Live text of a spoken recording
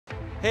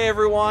Hey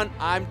everyone,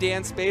 I'm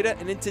Dan Spada,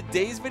 and in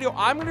today's video,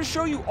 I'm going to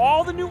show you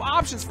all the new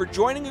options for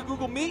joining a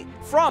Google Meet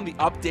from the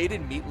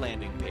updated Meet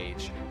landing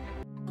page.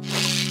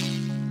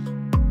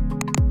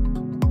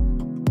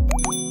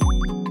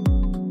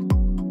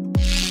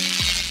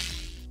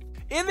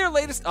 In their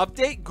latest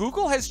update,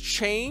 Google has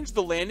changed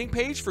the landing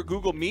page for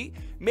Google Meet,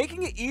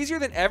 making it easier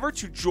than ever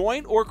to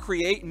join or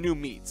create new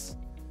meets.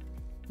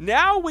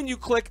 Now, when you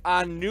click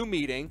on New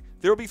Meeting,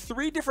 there will be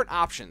three different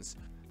options.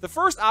 The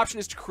first option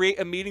is to create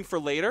a meeting for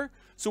later.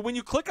 So when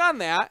you click on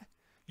that,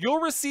 you'll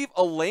receive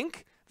a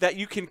link that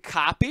you can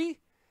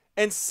copy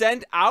and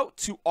send out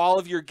to all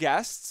of your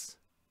guests.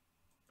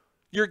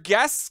 Your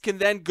guests can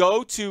then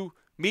go to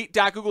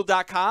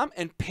meet.google.com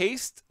and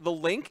paste the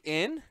link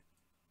in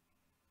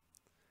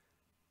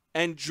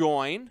and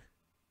join.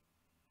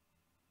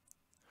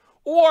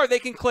 Or they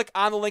can click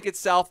on the link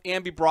itself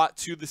and be brought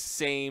to the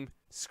same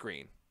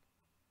screen.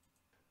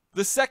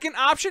 The second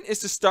option is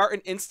to start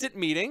an instant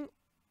meeting.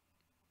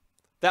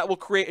 That will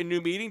create a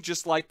new meeting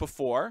just like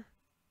before.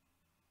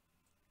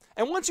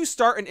 And once you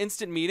start an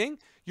instant meeting,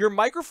 your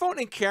microphone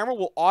and camera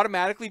will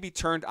automatically be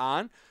turned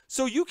on.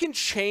 So you can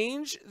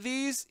change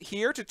these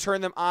here to turn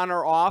them on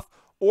or off,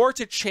 or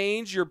to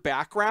change your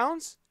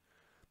backgrounds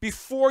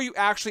before you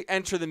actually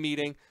enter the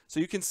meeting. So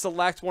you can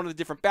select one of the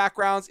different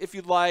backgrounds if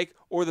you'd like,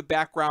 or the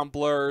background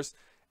blurs.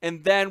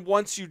 And then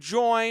once you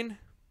join,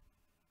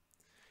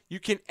 you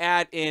can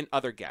add in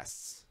other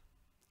guests.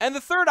 And the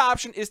third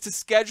option is to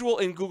schedule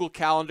in Google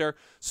Calendar.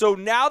 So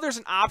now there's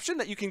an option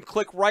that you can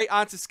click right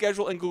onto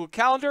schedule in Google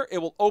Calendar. It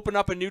will open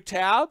up a new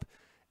tab.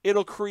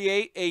 It'll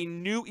create a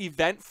new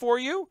event for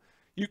you.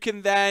 You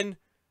can then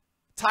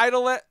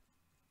title it.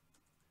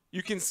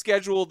 You can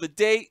schedule the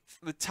date,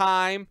 the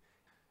time.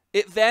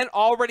 It then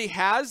already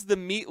has the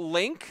Meet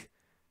link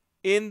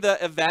in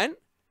the event.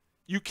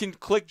 You can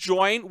click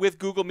join with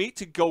Google Meet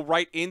to go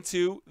right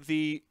into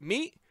the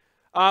Meet.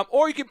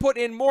 Or you can put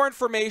in more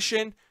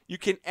information. You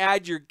can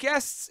add your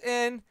guests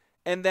in,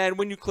 and then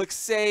when you click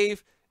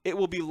save, it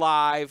will be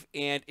live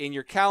and in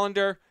your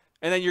calendar,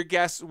 and then your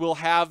guests will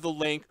have the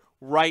link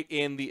right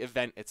in the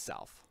event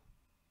itself.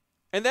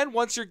 And then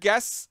once your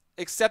guests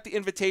accept the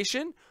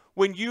invitation,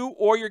 when you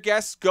or your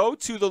guests go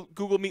to the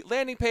Google Meet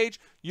landing page,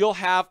 you'll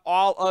have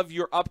all of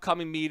your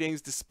upcoming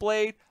meetings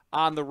displayed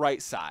on the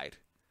right side.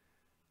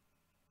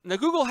 Now,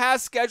 Google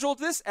has scheduled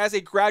this as a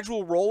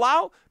gradual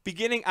rollout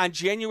beginning on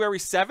January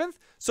 7th,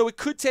 so it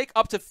could take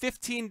up to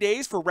 15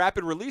 days for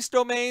rapid release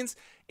domains,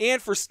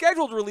 and for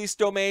scheduled release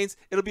domains,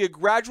 it'll be a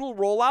gradual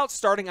rollout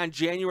starting on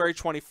January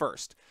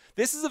 21st.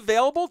 This is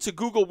available to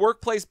Google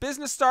Workplace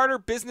Business Starter,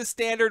 Business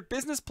Standard,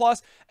 Business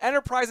Plus,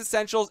 Enterprise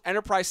Essentials,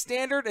 Enterprise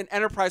Standard, and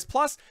Enterprise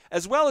Plus,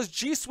 as well as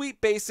G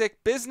Suite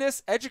Basic,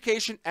 Business,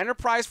 Education,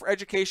 Enterprise for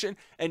Education,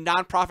 and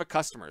nonprofit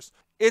customers.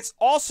 It's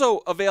also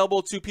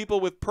available to people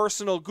with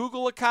personal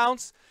Google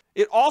accounts.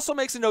 It also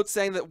makes a note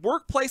saying that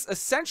Workplace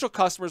Essential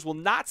customers will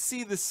not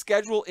see the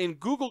schedule in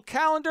Google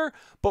Calendar,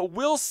 but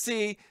will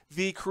see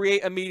the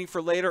create a meeting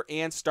for later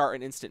and start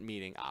an instant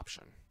meeting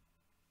option.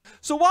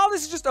 So while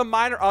this is just a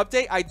minor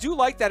update, I do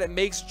like that it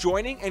makes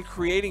joining and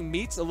creating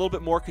meets a little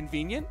bit more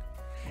convenient.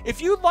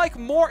 If you'd like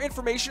more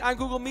information on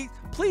Google Meet,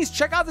 please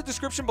check out the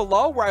description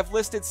below where I've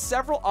listed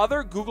several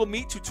other Google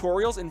Meet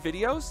tutorials and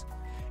videos.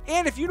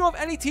 And if you know of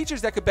any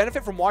teachers that could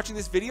benefit from watching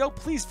this video,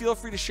 please feel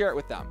free to share it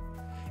with them.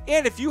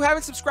 And if you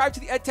haven't subscribed to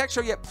the EdTech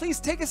Show yet,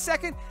 please take a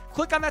second,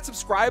 click on that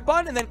subscribe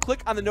button, and then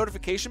click on the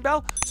notification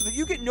bell so that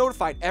you get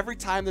notified every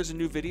time there's a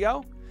new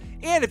video.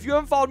 And if you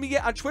haven't followed me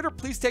yet on Twitter,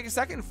 please take a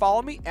second and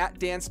follow me at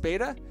Dan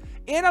Spada,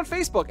 and on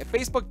Facebook at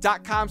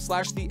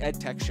facebook.com/the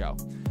EdTech Show.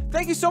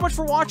 Thank you so much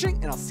for watching,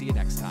 and I'll see you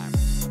next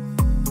time.